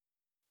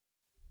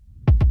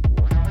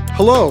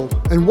Hello,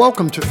 and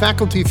welcome to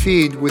Faculty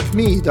Feed with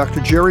me,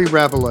 Dr. Jerry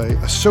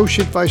Ravelet,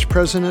 Associate Vice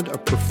President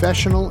of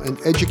Professional and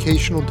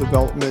Educational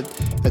Development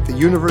at the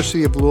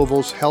University of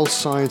Louisville's Health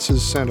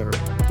Sciences Center.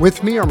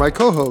 With me are my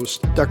co-hosts,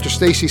 Dr.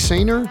 Stacy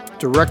Sainer,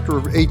 Director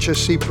of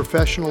HSC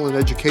Professional and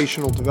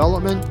Educational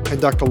Development,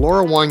 and Dr.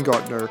 Laura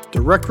Weingartner,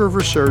 Director of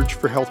Research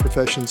for Health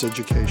Professions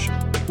Education.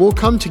 We'll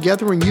come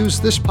together and use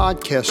this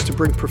podcast to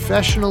bring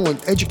professional and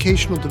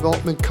educational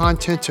development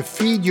content to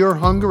feed your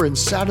hunger and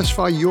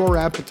satisfy your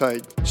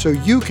appetite, so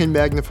you can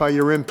magnify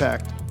your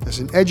impact as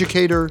an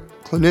educator,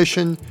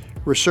 clinician,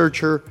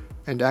 researcher,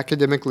 and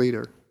academic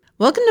leader.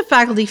 Welcome to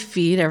Faculty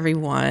Feed,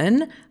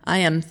 everyone. I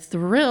am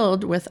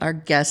thrilled with our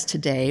guest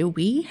today.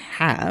 We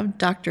have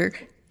Dr.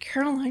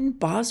 Caroline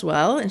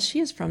Boswell, and she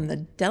is from the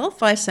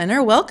Delphi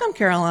Center. Welcome,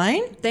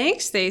 Caroline.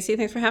 Thanks, Stacy.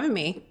 Thanks for having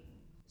me.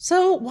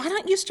 So why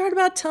don't you start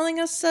about telling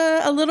us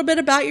a little bit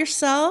about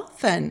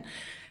yourself and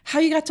how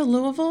you got to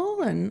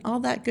Louisville and all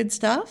that good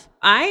stuff?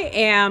 I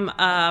am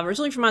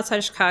originally from outside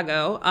of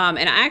Chicago,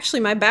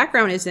 and my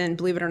background is in,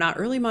 believe it or not,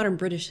 early modern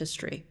British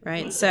history,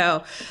 right?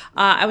 So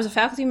I was a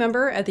faculty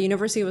member at the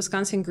University of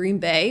Wisconsin-Green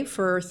Bay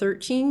for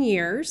 13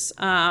 years,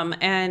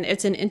 and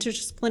it's an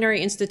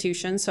interdisciplinary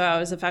institution, so I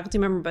was a faculty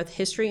member of both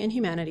history and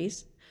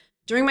humanities.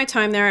 During my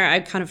time there, I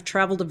kind of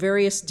traveled a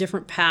various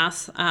different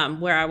paths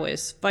where I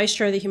was vice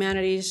chair of the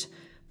humanities,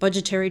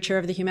 budgetary chair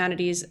of the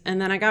humanities, and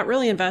then I got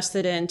really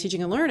invested in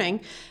teaching and learning,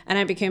 and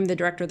I became the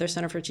director of their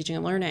Center for Teaching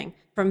and Learning.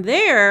 From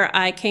there,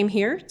 I came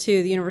here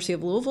to the University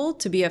of Louisville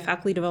to be a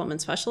faculty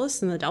development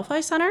specialist in the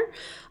Delphi Center.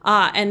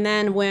 And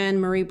then when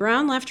Marie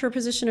Brown left her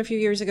position a few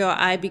years ago,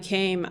 I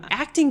became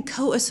acting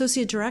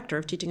co-associate director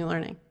of teaching and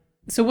learning.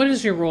 So what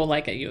is your role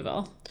like at U of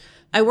L?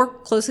 I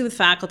work closely with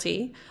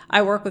faculty.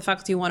 I work with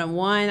faculty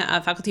one-on-one.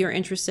 Faculty are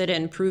interested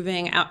in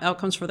improving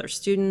outcomes for their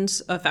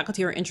students.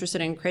 Faculty are interested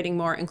in creating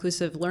more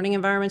inclusive learning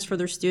environments for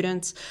their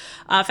students.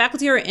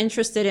 Faculty are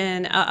interested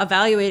in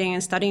evaluating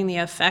and studying the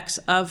effects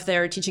of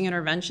their teaching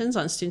interventions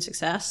on student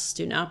success,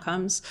 student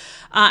outcomes.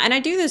 And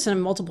I do this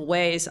in multiple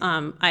ways.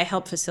 I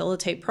help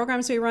facilitate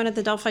programs we run at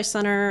the Delphi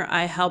Center.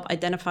 I help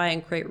identify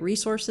and create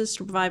resources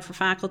to provide for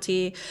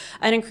faculty.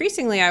 And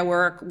increasingly, I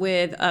work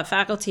with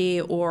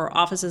faculty or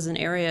offices and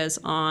areas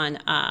on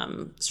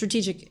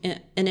strategic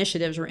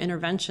initiatives or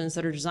interventions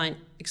that are designed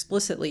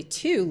explicitly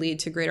to lead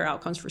to greater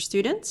outcomes for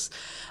students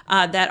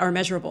that are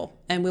measurable.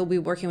 And we'll be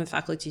working with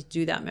faculty to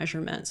do that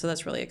measurement. So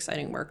that's really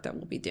exciting work that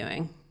we'll be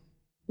doing.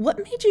 What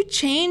made you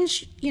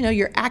change,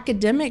 your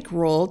academic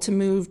role to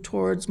move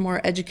towards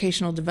more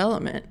educational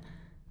development?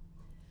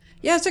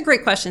 Yeah, it's a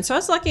great question. So I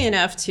was lucky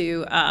enough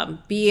to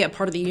be a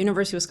part of the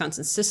University of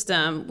Wisconsin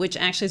system, which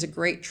actually is a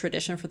great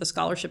tradition for the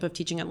scholarship of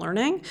teaching and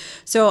learning.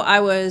 So I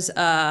was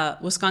a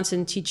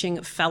Wisconsin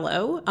Teaching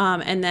Fellow,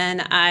 and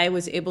then I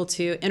was able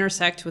to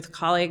intersect with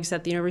colleagues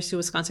at the University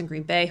of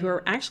Wisconsin-Green Bay who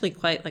are actually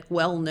quite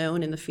well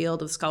known in the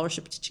field of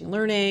scholarship of teaching and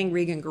learning: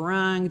 Regan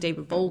Garung,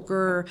 David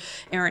Bolker,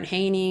 Aaron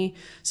Haney,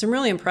 some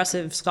really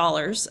impressive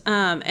scholars.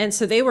 And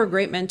so they were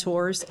great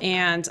mentors,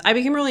 and I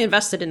became really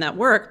invested in that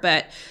work.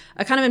 But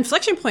a kind of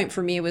inflection point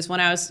for me was when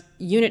I was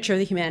unit chair of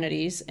the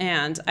humanities,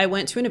 and I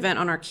went to an event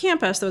on our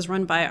campus that was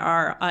run by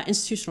our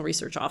institutional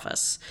research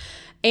office.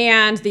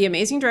 And the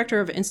amazing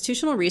director of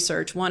institutional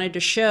research wanted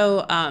to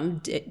show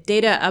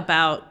data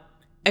about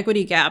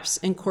equity gaps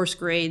in course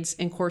grades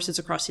and courses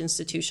across the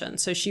institution.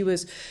 So she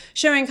was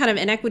showing kind of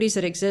inequities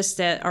that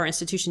exist at our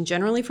institution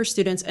generally for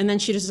students, and then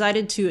she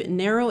decided to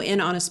narrow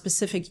in on a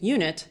specific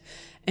unit,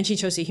 and she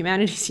chose the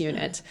humanities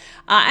unit.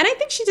 And I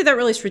think she did that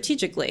really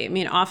strategically. I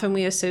mean, often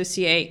we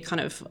associate kind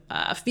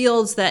of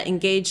fields that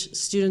engage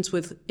students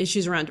with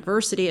issues around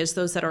diversity as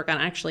those that are going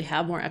to actually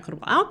have more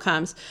equitable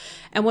outcomes.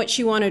 And what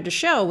she wanted to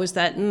show was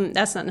that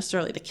that's not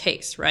necessarily the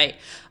case, right?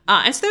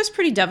 And so that was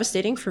pretty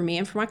devastating for me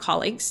and for my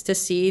colleagues to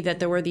see that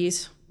there were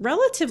these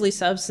relatively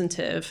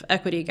substantive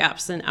equity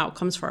gaps in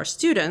outcomes for our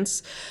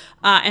students.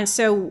 And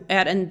so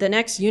at the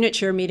next unit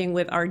chair meeting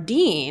with our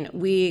dean,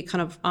 we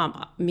kind of,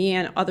 me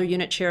and other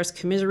unit chairs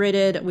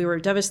commiserated. We were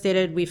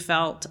devastated. We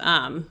felt,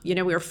 we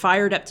were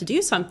fired up to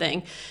do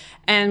something.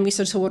 And we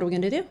said, so what are we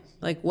going to do?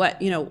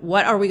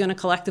 What are we going to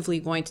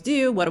collectively going to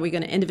do? What are we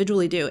going to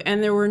individually do?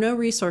 And there were no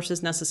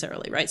resources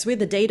necessarily, right? So we had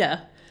the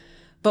data,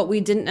 but we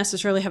didn't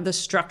necessarily have the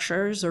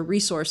structures or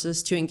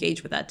resources to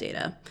engage with that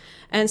data.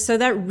 And so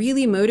that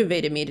really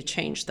motivated me to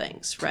change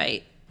things,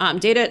 right?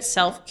 Data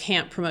itself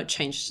can't promote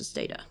change, just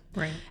data.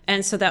 Right.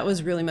 And so that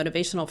was really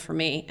motivational for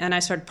me. And I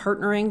started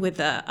partnering with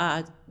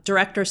the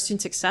director of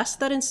student success at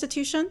that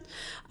institution,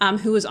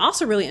 who was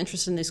also really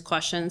interested in these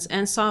questions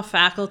and saw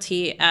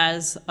faculty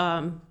as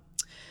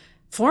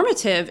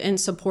formative in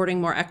supporting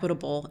more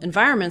equitable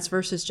environments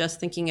versus just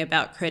thinking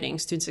about creating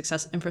student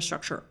success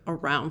infrastructure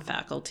around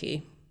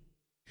faculty.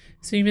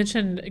 So you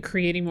mentioned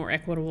creating more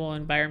equitable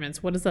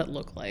environments. What does that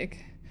look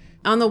like?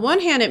 On the one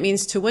hand, it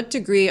means to what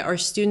degree are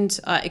students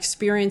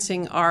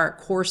experiencing our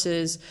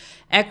courses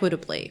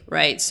equitably,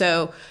 right?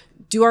 So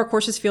do our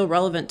courses feel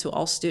relevant to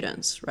all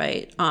students,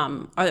 right?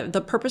 Are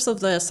the purpose of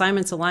the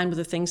assignments aligned with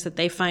the things that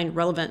they find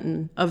relevant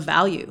and of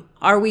value?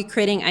 Are we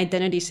creating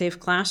identity-safe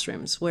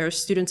classrooms where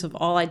students of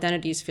all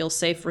identities feel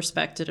safe,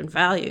 respected, and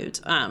valued?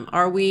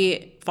 Are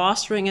we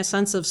fostering a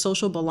sense of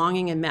social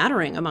belonging and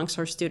mattering amongst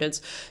our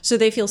students so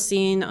they feel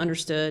seen,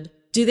 understood?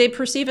 Do they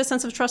perceive a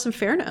sense of trust and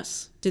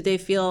fairness? Do they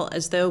feel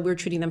as though we're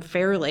treating them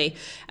fairly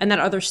and that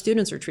other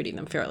students are treating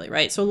them fairly,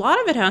 right? So a lot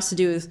of it has to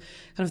do with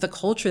kind of the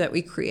culture that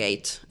we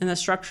create and the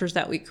structures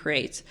that we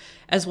create,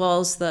 as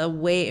well as the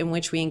way in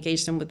which we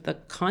engage them with the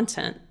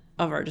content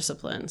of our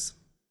disciplines.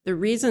 The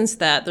reasons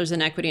that there's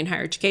inequity in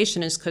higher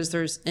education is because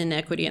there's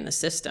inequity in the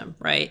system,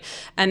 right?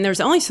 And there's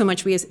only so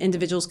much we as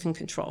individuals can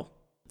control.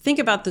 Think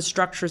about the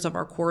structures of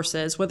our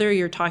courses, whether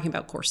you're talking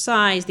about course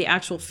size, the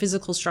actual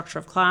physical structure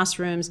of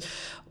classrooms,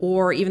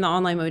 or even the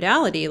online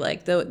modality.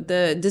 Like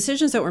the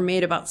decisions that were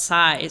made about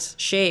size,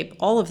 shape,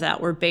 all of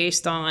that were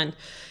based on,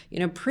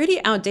 pretty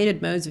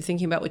outdated modes of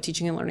thinking about what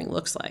teaching and learning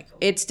looks like.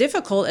 It's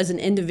difficult as an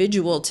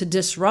individual to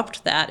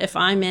disrupt that if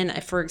I'm in,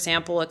 for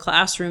example, a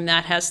classroom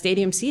that has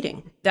stadium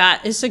seating.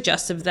 That is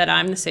suggestive that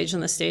I'm the sage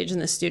on the stage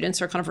and the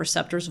students are kind of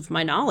receptors of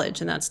my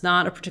knowledge, and that's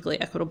not a particularly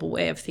equitable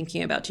way of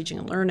thinking about teaching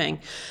and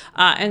learning.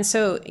 And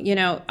so,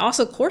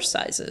 also course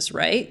sizes,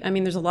 right? I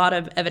mean, there's a lot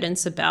of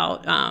evidence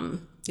about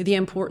the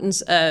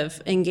importance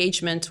of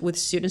engagement with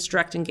students,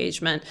 direct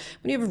engagement.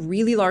 When you have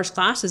really large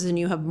classes and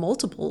you have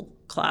multiple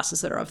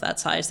classes that are of that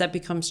size, that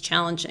becomes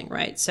challenging,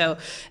 right? So,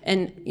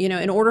 and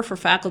in order for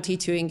faculty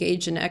to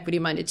engage in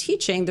equity-minded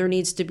teaching, there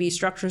needs to be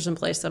structures in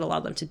place that allow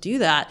them to do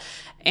that.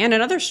 And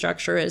another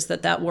structure is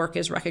that work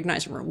is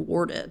recognized and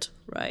rewarded,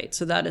 right?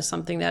 So that is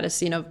something that is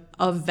seen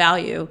of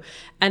value,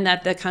 and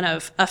that the kind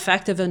of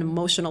affective and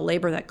emotional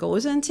labor that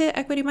goes into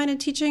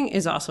equity-minded teaching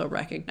is also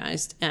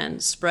recognized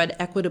and spread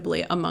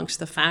equitably amongst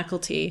the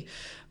faculty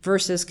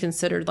versus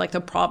considered like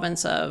the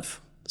province of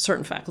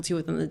certain faculty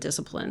within the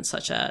discipline,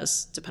 such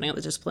as, depending on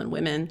the discipline,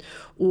 women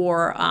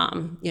or,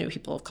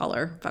 people of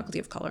color, faculty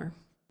of color.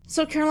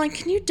 So, Caroline,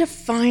 can you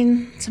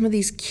define some of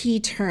these key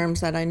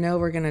terms that I know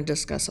we're going to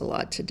discuss a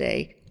lot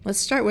today? Let's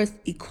start with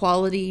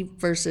equality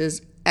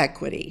versus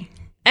equity.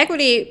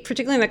 Equity,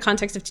 particularly in the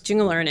context of teaching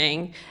and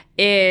learning,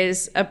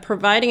 is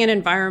providing an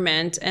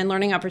environment and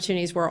learning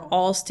opportunities where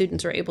all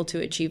students are able to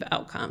achieve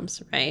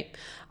outcomes, right?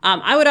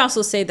 I would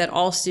also say that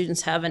all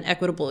students have an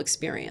equitable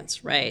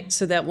experience, right?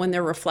 So that when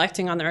they're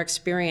reflecting on their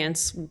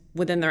experience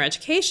within their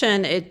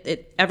education,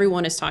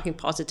 everyone is talking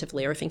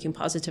positively or thinking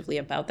positively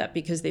about that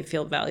because they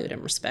feel valued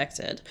and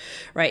respected,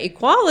 right?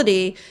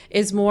 Equality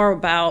is more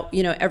about,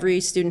 every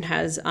student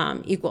has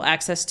equal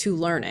access to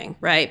learning,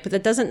 right? But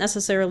that doesn't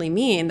necessarily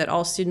mean that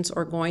all students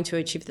are going to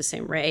achieve the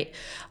same rate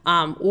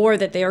or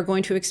that they are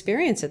going to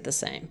experience it the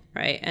same,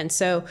 right? And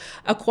so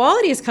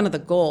equality is kind of the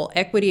goal.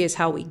 Equity is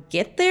how we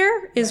get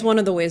there, is one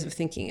of the ways of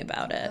thinking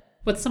about it.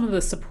 What's some of the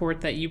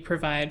support that you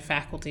provide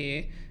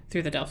faculty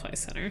through the Delphi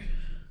Center?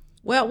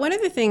 Well, one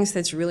of the things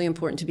that's really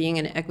important to being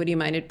an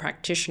equity-minded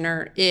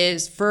practitioner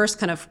is first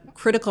kind of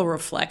critical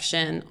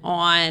reflection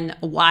on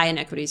why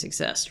inequities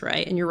exist,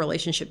 right? And your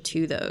relationship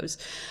to those.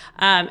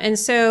 And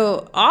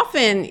so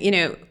often,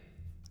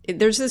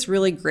 there's this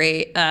really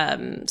great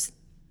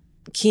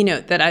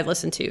keynote that I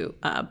listened to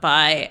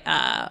by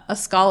a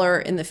scholar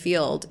in the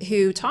field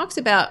who talks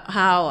about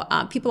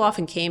how people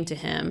often came to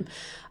him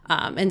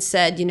and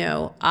said,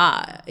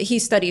 he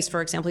studies,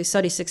 for example, he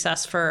studies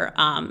success for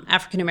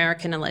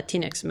African-American and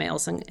Latinx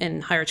males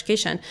in higher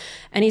education.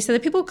 And he said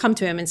that people come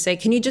to him and say,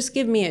 can you just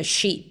give me a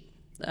sheet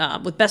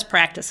with best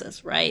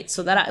practices, right?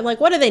 So that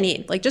what do they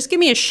need? Just give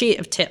me a sheet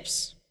of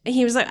tips. And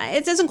he was like,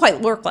 it doesn't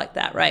quite work like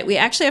that, right? We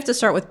actually have to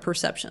start with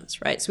perceptions,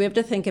 right? So we have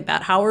to think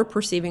about how we're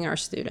perceiving our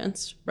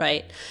students,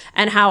 right?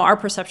 And how our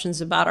perceptions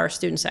about our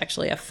students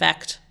actually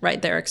affect, right,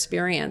 their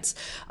experience.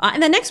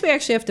 And then next, we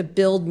actually have to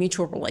build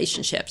mutual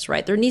relationships,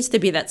 right? There needs to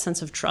be that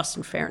sense of trust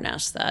and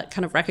fairness, that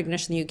kind of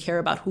recognition that you care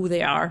about who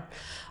they are,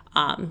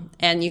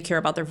 and you care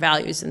about their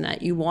values and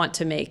that you want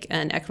to make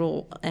an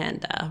equitable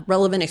and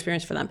relevant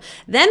experience for them.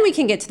 Then we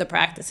can get to the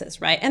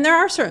practices, right? And there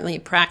are certainly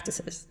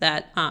practices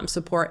that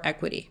support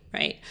equity,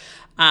 right?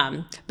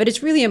 But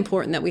it's really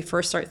important that we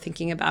first start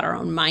thinking about our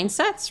own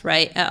mindsets,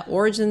 right?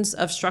 Origins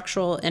of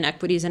structural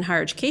inequities in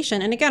higher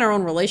education, and again, our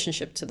own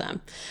relationship to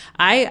them.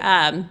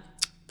 I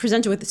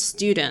presented with a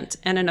student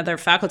and another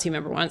faculty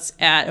member once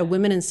at a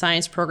Women in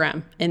Science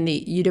program in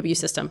the UW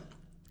system.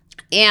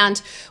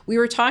 And we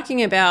were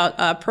talking about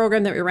a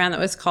program that we ran that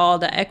was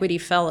called Equity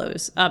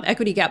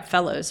Gap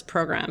Fellows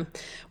program,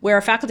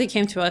 where faculty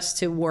came to us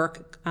to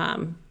work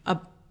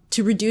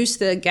to reduce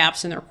the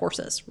gaps in their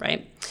courses,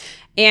 right?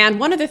 And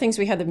one of the things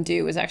we had them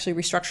do was actually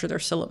restructure their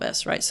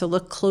syllabus, right? So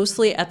look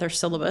closely at their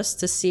syllabus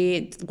to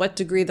see what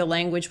degree the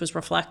language was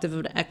reflective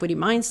of an equity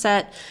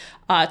mindset,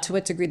 to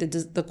what degree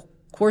the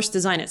course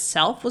design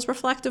itself was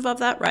reflective of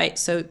that, right?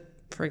 So,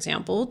 for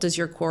example, does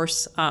your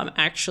course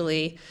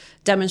actually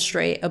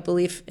demonstrate a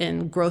belief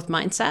in growth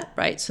mindset,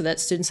 right? So that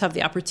students have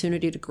the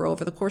opportunity to grow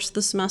over the course of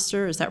the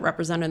semester. Is that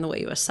represented in the way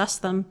you assess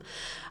them?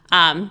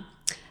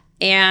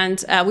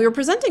 And we were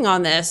presenting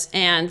on this,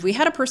 and we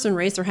had a person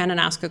raise their hand and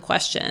ask a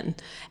question.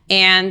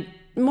 And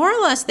more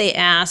or less they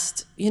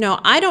asked,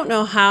 I don't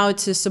know how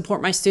to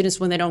support my students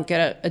when they don't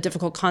get a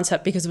difficult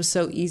concept because it was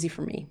so easy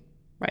for me,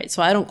 right?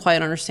 So I don't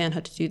quite understand how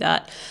to do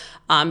that.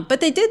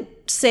 But they did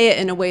say it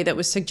in a way that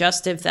was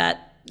suggestive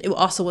that it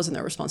also wasn't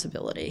their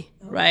responsibility,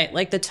 right?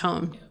 Like the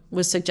tone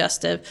was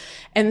suggestive.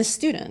 And the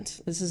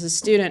student, this is a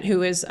student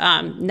who is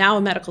now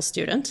a medical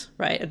student,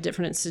 right, at a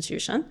different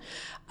institution,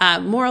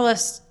 more or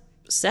less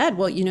said,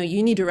 well,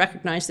 you need to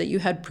recognize that you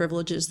had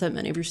privileges that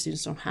many of your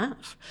students don't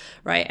have,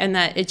 right? And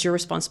that it's your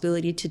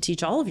responsibility to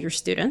teach all of your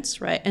students,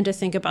 right? And to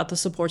think about the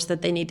supports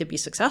that they need to be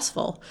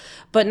successful,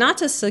 but not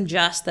to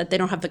suggest that they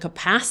don't have the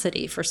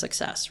capacity for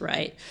success,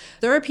 right?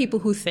 There are people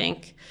who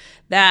think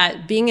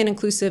that being an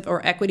inclusive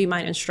or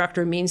equity-minded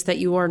instructor means that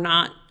you are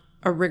not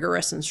a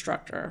rigorous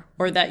instructor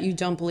or that you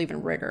don't believe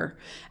in rigor.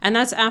 And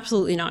that's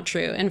absolutely not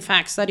true. In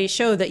fact, studies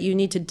show that you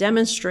need to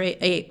demonstrate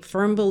a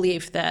firm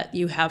belief that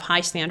you have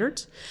high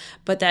standards,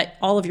 but that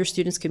all of your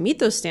students can meet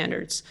those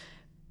standards,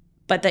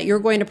 but that you're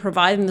going to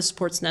provide them the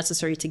supports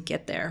necessary to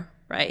get there,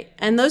 right?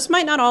 And those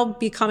might not all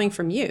be coming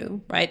from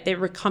you, right? They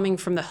were coming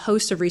from the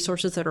host of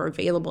resources that are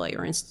available at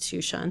your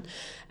institution,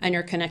 and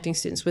you're connecting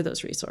students with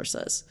those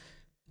resources.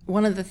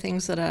 One of the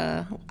things that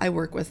I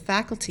work with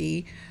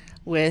faculty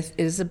with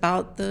is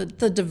about the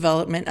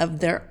development of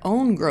their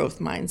own growth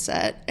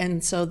mindset.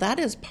 And so that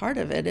is part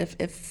of it.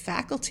 If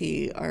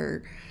faculty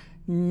are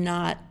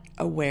not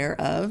aware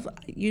of,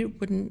 you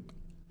wouldn't,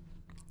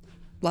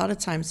 a lot of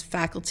times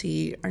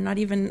faculty are not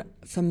even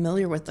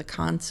familiar with the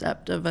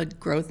concept of a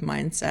growth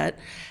mindset,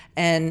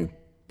 and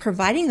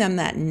providing them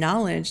that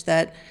knowledge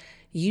that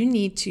you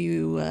need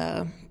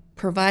to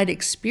provide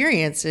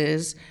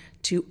experiences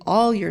to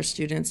all your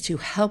students to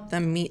help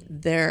them meet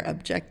their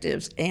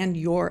objectives and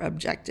your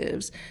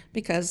objectives.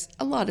 Because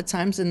a lot of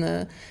times in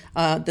the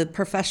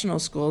professional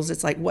schools,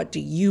 it's like, what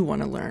do you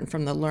want to learn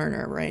from the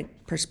learner, right,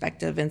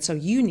 perspective? And so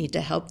you need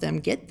to help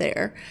them get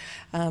there.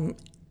 And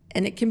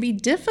it can be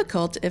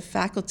difficult if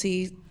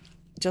faculty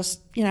just,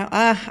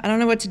 I don't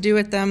know what to do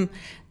with them.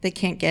 They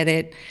can't get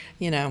it.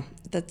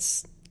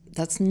 That's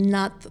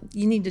not,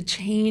 you need to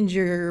change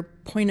your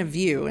point of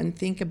view and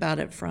think about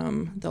it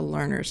from the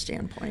learner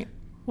standpoint.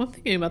 Well, I'm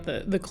thinking about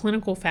the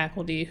clinical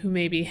faculty who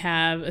maybe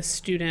have a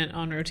student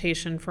on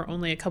rotation for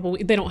only a couple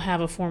weeks. They don't have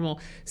a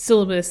formal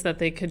syllabus that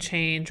they could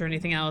change or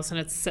anything else. And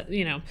it's,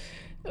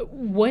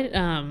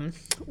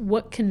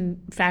 what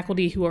can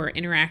faculty who are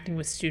interacting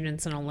with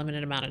students in a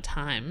limited amount of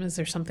time, is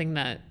there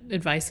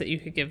advice that you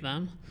could give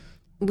them?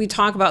 We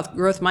talk about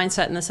growth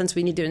mindset in the sense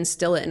we need to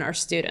instill it in our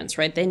students,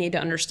 right? They need to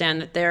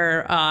understand that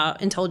their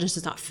intelligence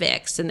is not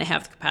fixed and they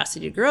have the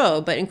capacity to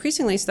grow. But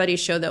increasingly, studies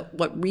show that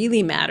what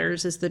really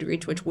matters is the degree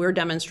to which we're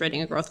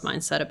demonstrating a growth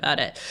mindset about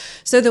it.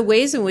 So the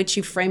ways in which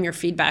you frame your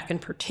feedback in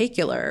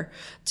particular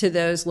to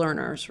those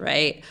learners,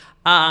 right?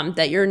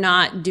 That you're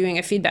not doing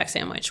a feedback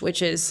sandwich,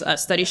 which is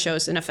study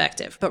shows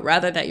ineffective, but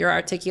rather that you're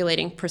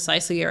articulating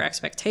precisely your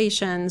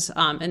expectations.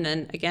 And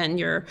then again,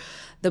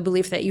 the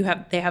belief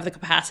that they have the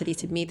capacity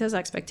to meet those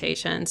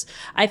expectations.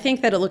 I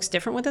think that it looks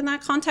different within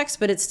that context,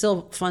 but it's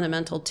still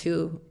fundamental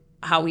to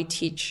how we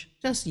teach.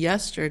 Just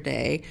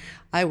yesterday,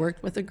 I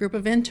worked with a group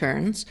of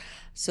interns.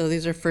 So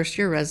these are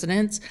first-year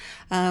residents.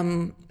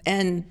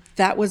 And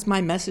that was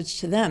my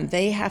message to them.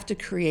 They have to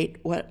create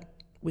what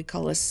we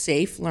call a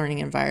safe learning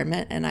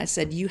environment. And I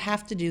said, you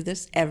have to do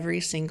this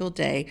every single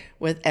day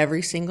with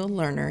every single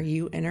learner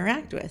you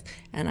interact with.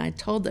 And I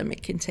told them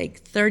it can take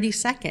 30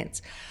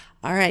 seconds.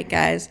 All right,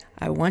 guys,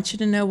 I want you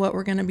to know what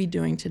we're going to be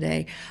doing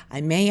today.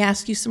 I may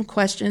ask you some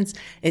questions.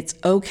 It's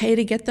okay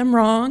to get them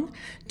wrong.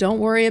 Don't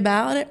worry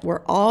about it.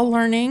 We're all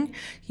learning.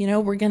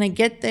 We're going to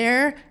get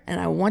there.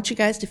 And I want you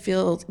guys to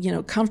feel,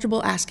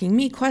 comfortable asking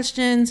me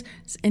questions.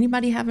 Does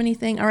anybody have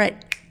anything? All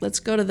right, let's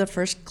go to the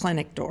first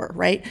clinic door,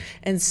 right?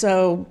 And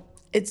so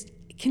it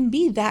can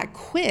be that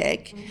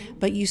quick,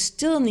 but you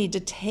still need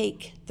to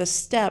take the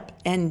step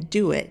and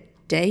do it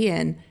day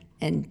in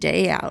and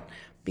day out,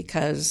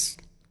 because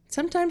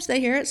sometimes they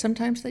hear it,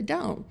 sometimes they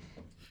don't.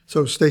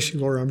 So, Stacy,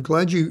 Laura, I'm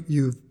glad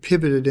you've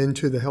pivoted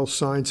into the health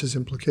sciences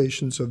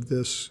implications of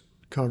this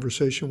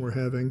conversation we're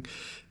having.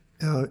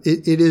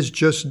 It is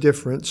just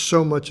different.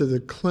 So much of the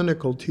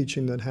clinical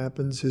teaching that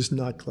happens is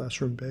not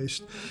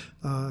classroom-based,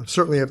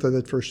 certainly after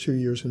that first 2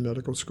 years in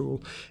medical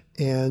school.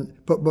 And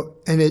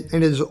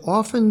it is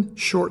often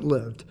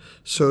short-lived.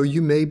 So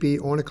you may be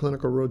on a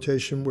clinical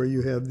rotation where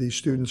you have these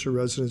students or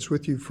residents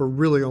with you for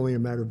really only a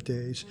matter of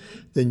days.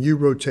 Then you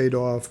rotate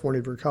off, one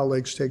of your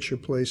colleagues takes your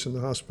place in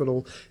the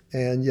hospital,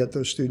 and yet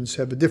those students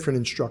have a different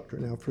instructor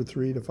now for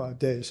 3 to 5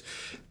 days.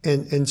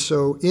 And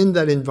so in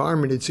that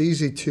environment, it's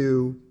easy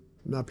to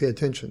not pay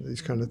attention to these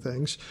kind of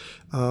things.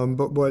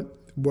 But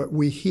what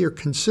we hear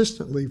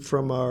consistently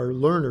from our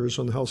learners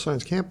on the health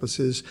science campus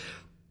is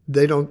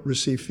they don't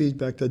receive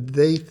feedback that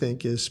they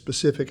think is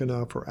specific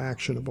enough or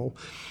actionable.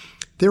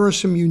 There are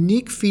some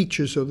unique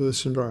features of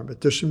this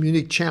environment. There's some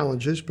unique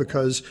challenges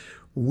because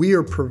we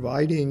are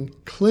providing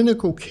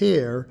clinical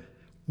care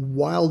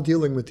while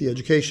dealing with the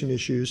education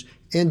issues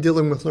and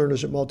dealing with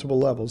learners at multiple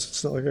levels.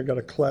 It's not like I got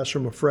a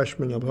classroom of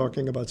freshmen, I'm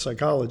talking about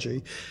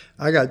psychology.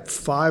 I got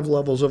 5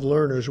 levels of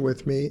learners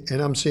with me,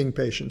 and I'm seeing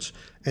patients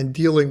and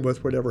dealing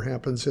with whatever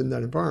happens in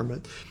that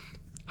environment.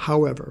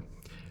 However,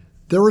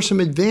 there are some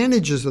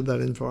advantages of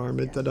that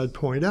environment that I'd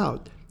point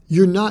out.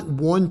 You're not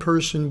one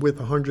person with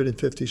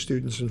 150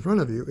 students in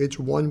front of you. It's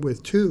one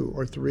with 2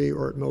 or 3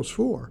 or at most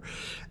 4.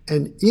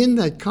 And in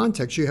that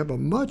context, you have a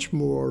much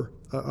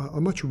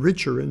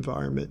richer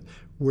environment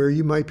where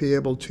you might be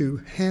able to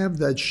have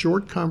that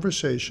short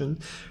conversation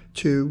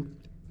to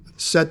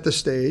set the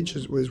stage,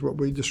 is what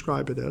we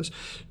describe it as,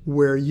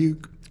 where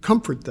you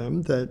comfort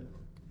them that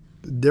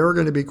there are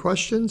going to be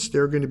questions,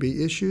 there are going to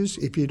be issues.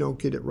 If you don't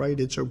get it right,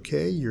 it's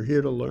okay. You're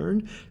here to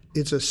learn.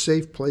 It's a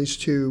safe place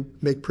to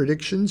make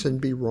predictions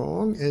and be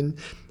wrong and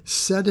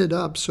set it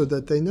up so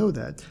that they know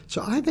that.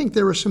 So I think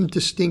there are some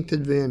distinct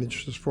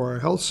advantages for our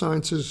health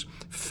sciences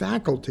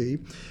faculty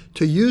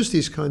to use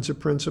these kinds of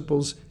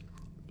principles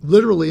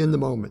literally in the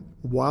moment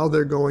while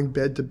they're going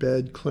bed to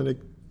bed, clinic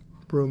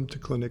room to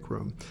clinic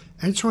room.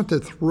 I just want to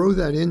throw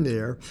that in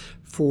there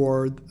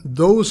for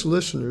those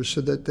listeners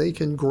so that they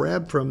can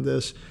grab from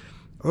this,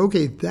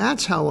 okay,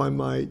 that's how I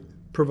might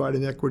provide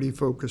an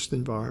equity-focused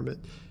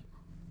environment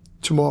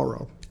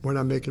tomorrow when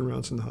I'm making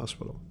rounds in the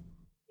hospital.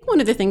 One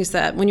of the things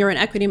that when you're an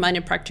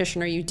equity-minded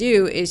practitioner you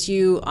do is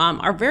you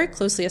are very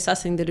closely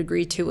assessing the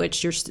degree to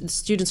which your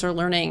students are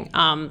learning,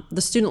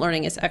 the student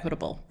learning is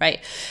equitable, right?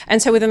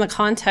 And so within the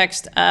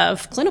context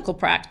of clinical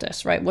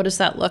practice, right, what does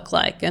that look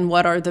like? And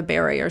what are the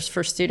barriers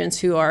for students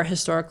who are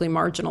historically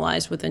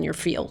marginalized within your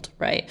field,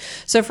 right?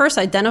 So first,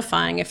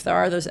 identifying if there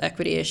are those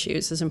equity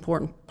issues is an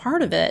important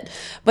part of it.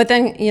 But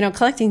then,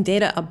 collecting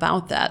data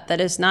about that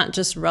is not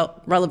just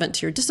relevant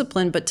to your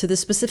discipline, but to the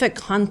specific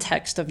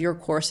context of your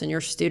course and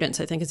your students,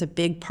 I think is a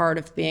big part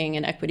of being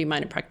an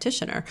equity-minded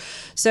practitioner.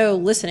 So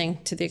listening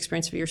to the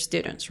experience of your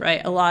students,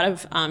 right? A lot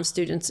of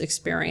students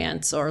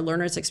experience or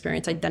learners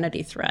experience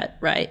identity threat,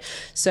 right?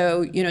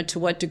 So, to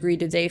what degree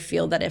do they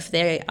feel that if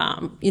they,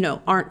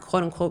 aren't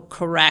quote unquote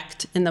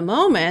correct in the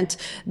moment,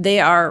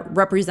 they are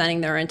representing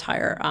their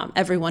entire,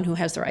 everyone who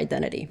has their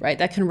identity, right?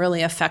 That can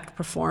really affect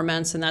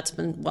performance, and that's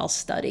been well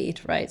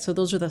studied, right? So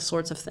those are the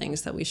sorts of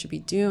things that we should be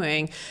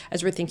doing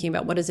as we're thinking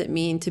about what does it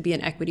mean to be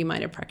an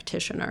equity-minded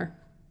practitioner.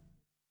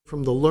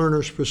 From the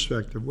learner's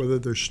perspective, whether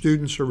they're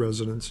students or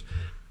residents,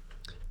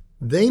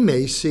 they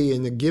may see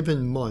in a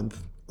given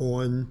month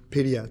on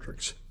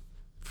pediatrics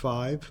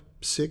 5,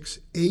 6,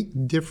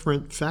 8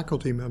 different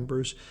faculty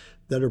members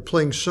that are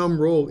playing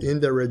some role in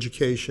their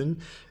education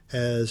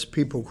as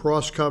people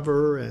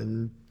cross-cover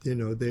and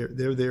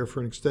they're there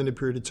for an extended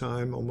period of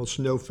time. Almost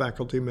no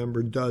faculty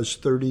member does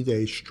 30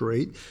 days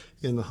straight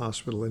in the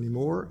hospital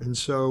anymore. And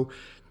so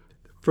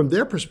from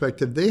their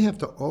perspective, they have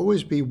to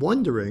always be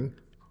wondering,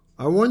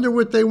 I wonder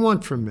what they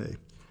want from me.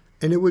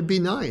 And it would be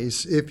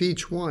nice if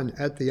each one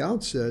at the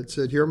outset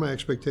said, here are my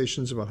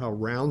expectations about how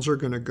rounds are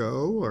going to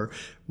go, or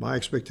my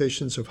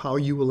expectations of how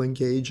you will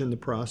engage in the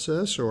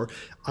process, or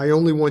I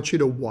only want you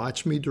to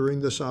watch me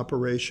during this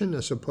operation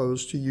as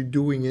opposed to you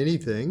doing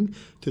anything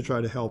to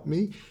try to help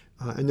me.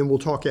 And then we'll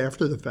talk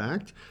after the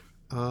fact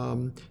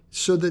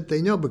so that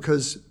they know,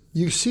 because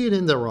you see it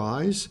in their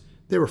eyes.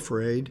 They're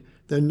afraid.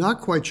 They're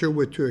not quite sure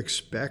what to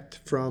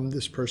expect from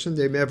this person.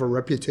 They may have a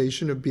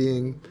reputation of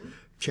being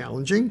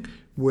challenging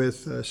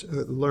with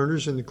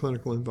learners in the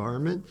clinical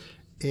environment,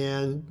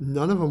 and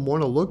none of them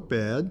want to look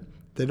bad.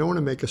 They don't want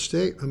to make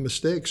a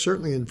mistake,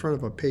 certainly in front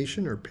of a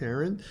patient or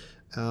parent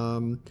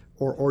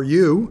or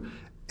you.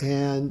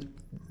 And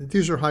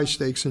these are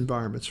high-stakes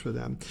environments for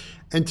them.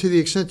 And to the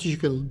extent that you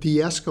can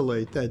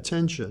de-escalate that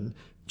tension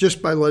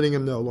just by letting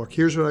them know, look,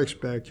 here's what I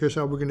expect, here's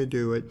how we're going to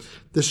do it,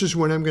 this is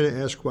when I'm going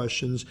to ask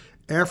questions.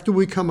 After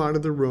we come out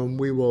of the room,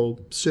 we will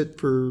sit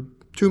for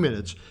 2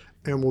 minutes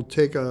and we'll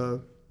take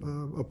a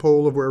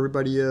poll of where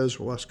everybody is.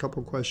 We'll ask a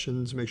couple of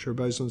questions, make sure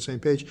everybody's on the same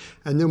page,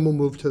 and then we'll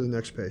move to the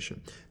next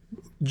patient.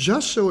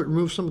 Just so it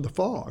removes some of the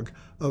fog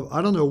of,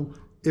 I don't know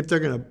if they're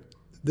going to,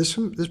 this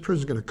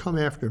person's going to come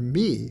after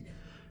me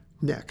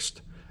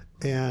next,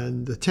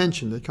 and the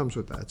tension that comes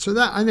with that. So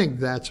I think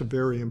that's a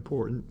very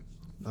important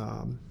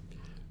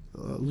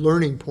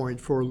learning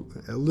point for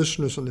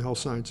listeners on the health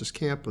sciences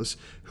campus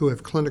who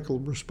have clinical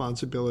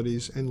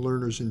responsibilities and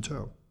learners in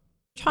tow.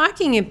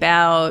 Talking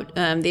about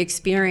the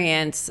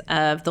experience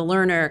of the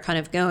learner kind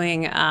of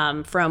going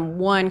from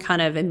one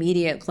kind of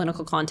immediate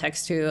clinical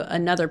context to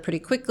another pretty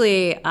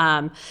quickly,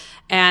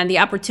 and the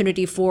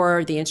opportunity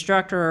for the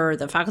instructor or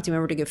the faculty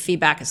member to give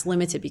feedback is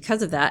limited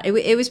because of that.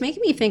 It was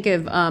making me think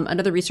of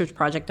another research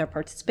project I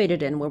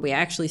participated in where we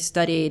actually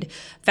studied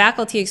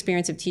faculty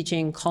experience of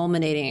teaching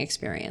culminating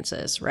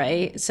experiences,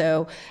 right?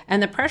 So,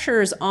 and the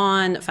pressures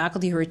on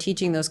faculty who are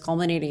teaching those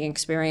culminating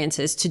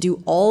experiences to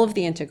do all of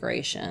the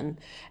integration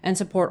and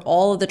support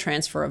all of the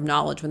transfer of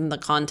knowledge within the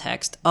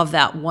context of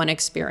that one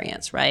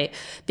experience, right?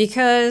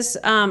 Because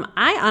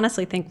I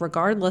honestly think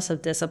regardless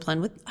of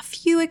discipline, with a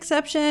few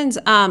exceptions,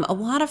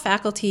 a lot of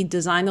faculty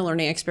design the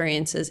learning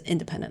experiences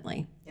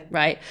independently. Yep.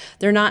 right?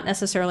 They're not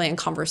necessarily in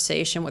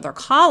conversation with their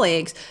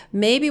colleagues.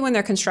 Maybe when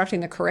they're constructing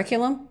the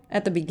curriculum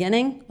at the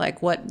beginning,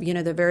 like what,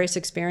 the various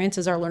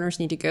experiences our learners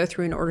need to go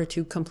through in order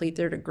to complete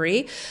their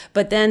degree.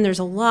 But then there's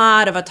a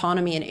lot of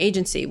autonomy and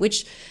agency,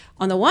 which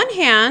on the one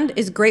hand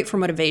is great for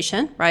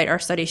motivation, right? Our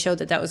study showed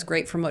that was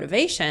great for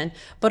motivation,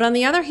 but on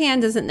the other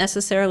hand doesn't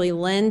necessarily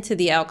lend to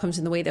the outcomes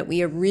in the way that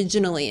we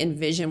originally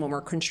envisioned when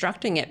we're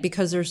constructing it,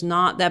 because there's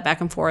not that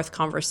back and forth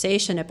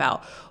conversation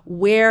about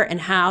where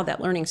and how that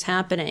learning's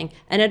happening.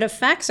 And it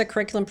affects a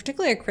curriculum,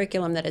 particularly a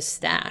curriculum that is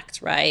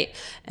stacked, right?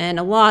 And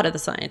a lot of the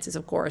sciences,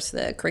 of course,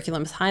 the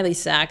curriculum is highly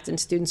stacked, and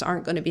students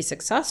aren't going to be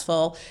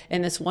successful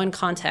in this one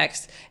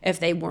context if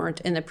they weren't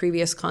in the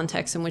previous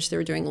context in which they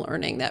were doing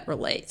learning that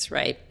relates,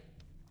 right?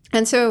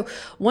 And so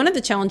one of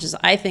the challenges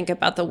I think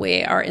about the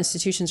way our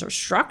institutions are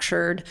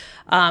structured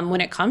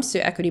when it comes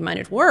to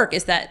equity-minded work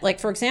is that, like,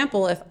 for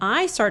example, if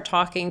I start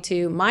talking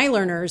to my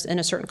learners in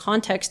a certain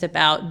context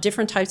about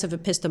different types of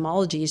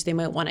epistemologies they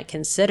might want to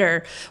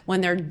consider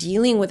when they're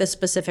dealing with a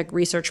specific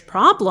research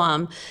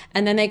problem,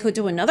 and then they go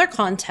to another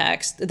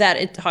context that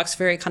it talks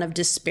very kind of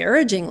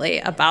disparagingly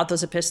about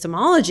those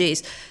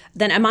epistemologies,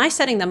 then am I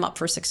setting them up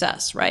for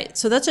success, right?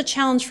 So that's a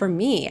challenge for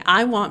me.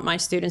 I want my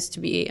students to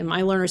be and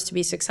my learners to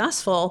be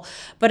successful,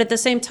 but at the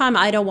same time,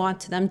 I don't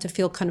want them to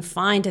feel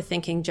confined to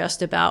thinking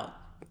just about,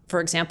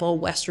 for example, a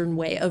Western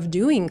way of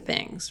doing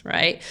things,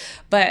 right?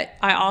 But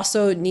I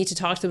also need to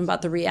talk to them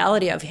about the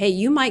reality of, hey,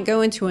 you might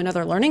go into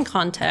another learning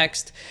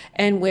context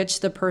in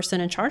which the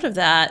person in charge of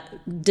that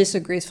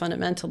disagrees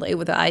fundamentally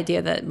with the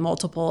idea that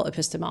multiple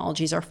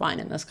epistemologies are fine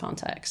in this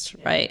context,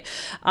 right?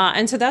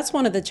 And so that's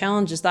one of the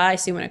challenges that I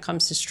see when it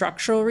comes to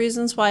structural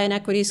reasons why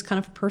inequities kind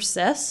of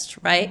persist,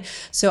 right?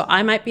 So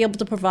I might be able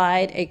to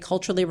provide a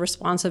culturally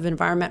responsive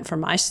environment for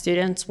my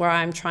students where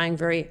I'm trying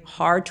very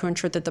hard to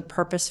ensure that the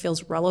purpose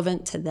feels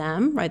relevant to them,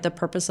 right? The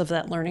purpose of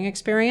that learning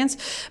experience.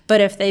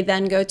 But if they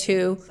then go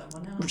to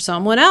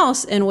someone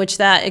else in which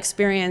that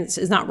experience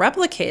is not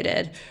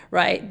replicated,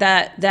 right,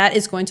 that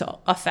is going to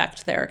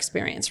affect their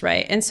experience,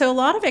 right? And so a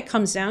lot of it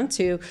comes down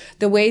to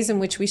the ways in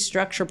which we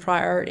structure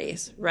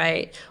priorities,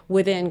 right,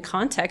 within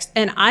context.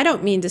 And I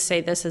don't mean to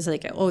say this as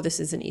like, oh, this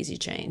is an easy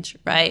change,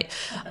 right?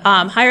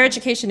 Higher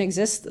education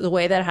exists the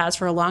way that it has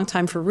for a long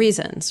time for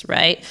reasons,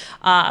 right?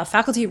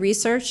 Faculty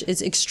research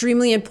is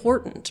extremely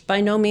important. By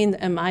no means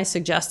am I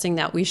suggesting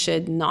that we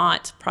should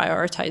not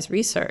prioritize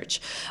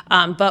research.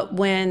 But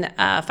when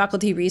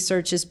faculty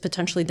research is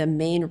potentially the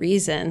main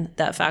reason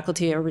that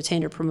faculty are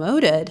retained or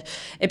promoted,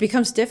 it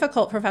becomes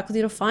difficult for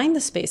faculty to find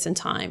the space and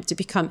time to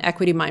become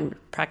equity-minded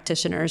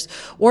practitioners,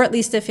 or at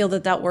least to feel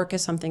that that work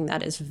is something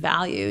that is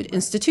valued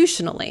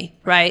institutionally,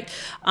 right?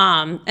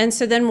 And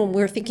so then when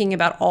we're thinking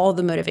about all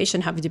the motivation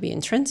having to be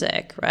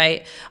intrinsic,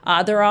 right,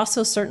 there are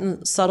also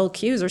certain subtle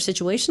cues or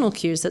situational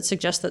cues that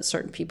suggest that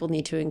certain people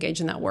need to engage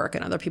in that work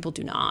and other people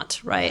do not,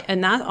 right?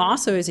 And that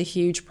also is a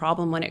huge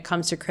problem when it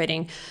comes to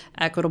creating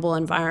equitable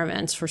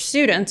environments for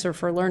students or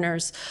for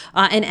learners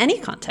in any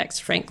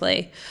context,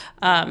 frankly.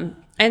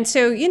 And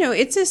so,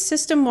 it's a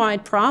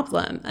system-wide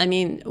problem. I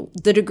mean,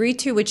 the degree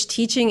to which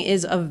teaching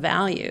is of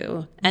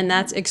value, and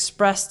that's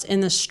expressed in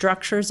the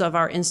structures of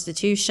our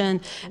institution,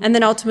 and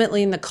then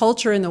ultimately in the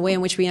culture and the way in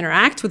which we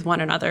interact with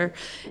one another,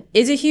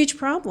 is a huge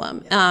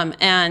problem.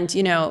 And,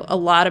 a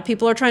lot of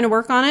people are trying to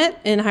work on it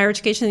in higher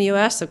education in the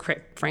U.S., so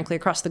frankly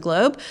across the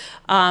globe,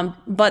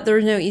 but there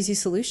are no easy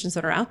solutions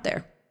that are out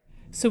there.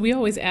 So we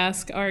always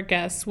ask our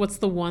guests, what's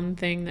the one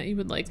thing that you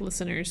would like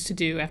listeners to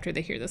do after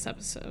they hear this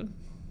episode?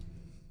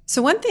 So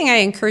one thing I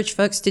encourage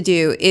folks to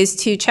do is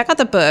to check out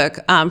the book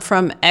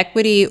From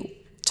Equity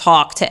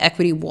Talk to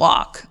Equity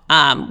Walk,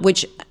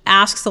 which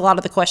asks a lot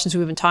of the questions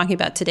we've been talking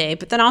about today,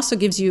 but then also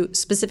gives you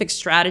specific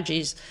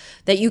strategies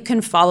that you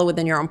can follow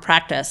within your own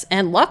practice.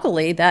 And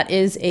luckily, that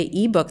is an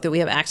ebook that we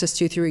have access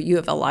to through U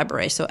of L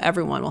Library, so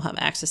everyone will have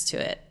access to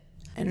it.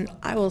 And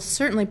I will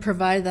certainly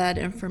provide that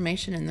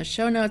information in the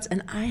show notes.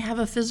 And I have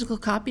a physical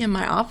copy in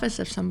my office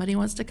if somebody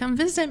wants to come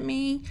visit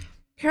me.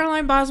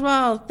 Caroline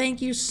Boswell,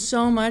 thank you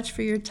so much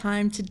for your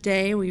time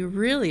today. We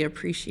really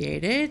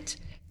appreciate it.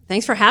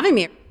 Thanks for having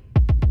me.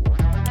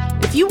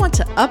 If you want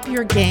to up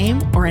your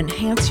game or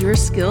enhance your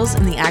skills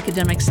in the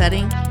academic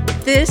setting,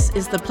 this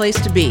is the place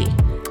to be.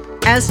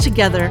 As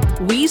together,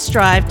 we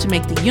strive to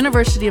make the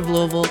University of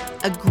Louisville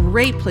a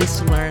great place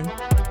to learn,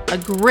 a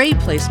great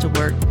place to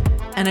work,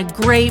 and a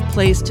great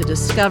place to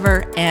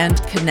discover and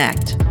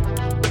connect.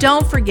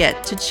 Don't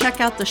forget to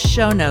check out the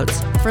show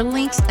notes for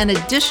links and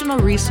additional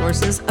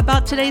resources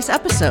about today's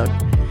episode.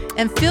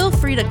 And feel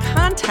free to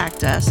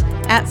contact us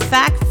at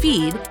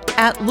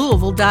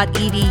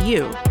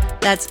facfeed@louisville.edu.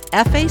 That's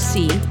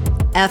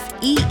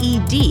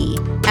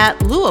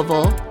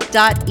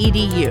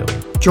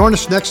FACFEED@louisville.edu. Join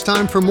us next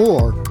time for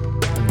more,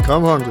 and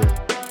come hungry.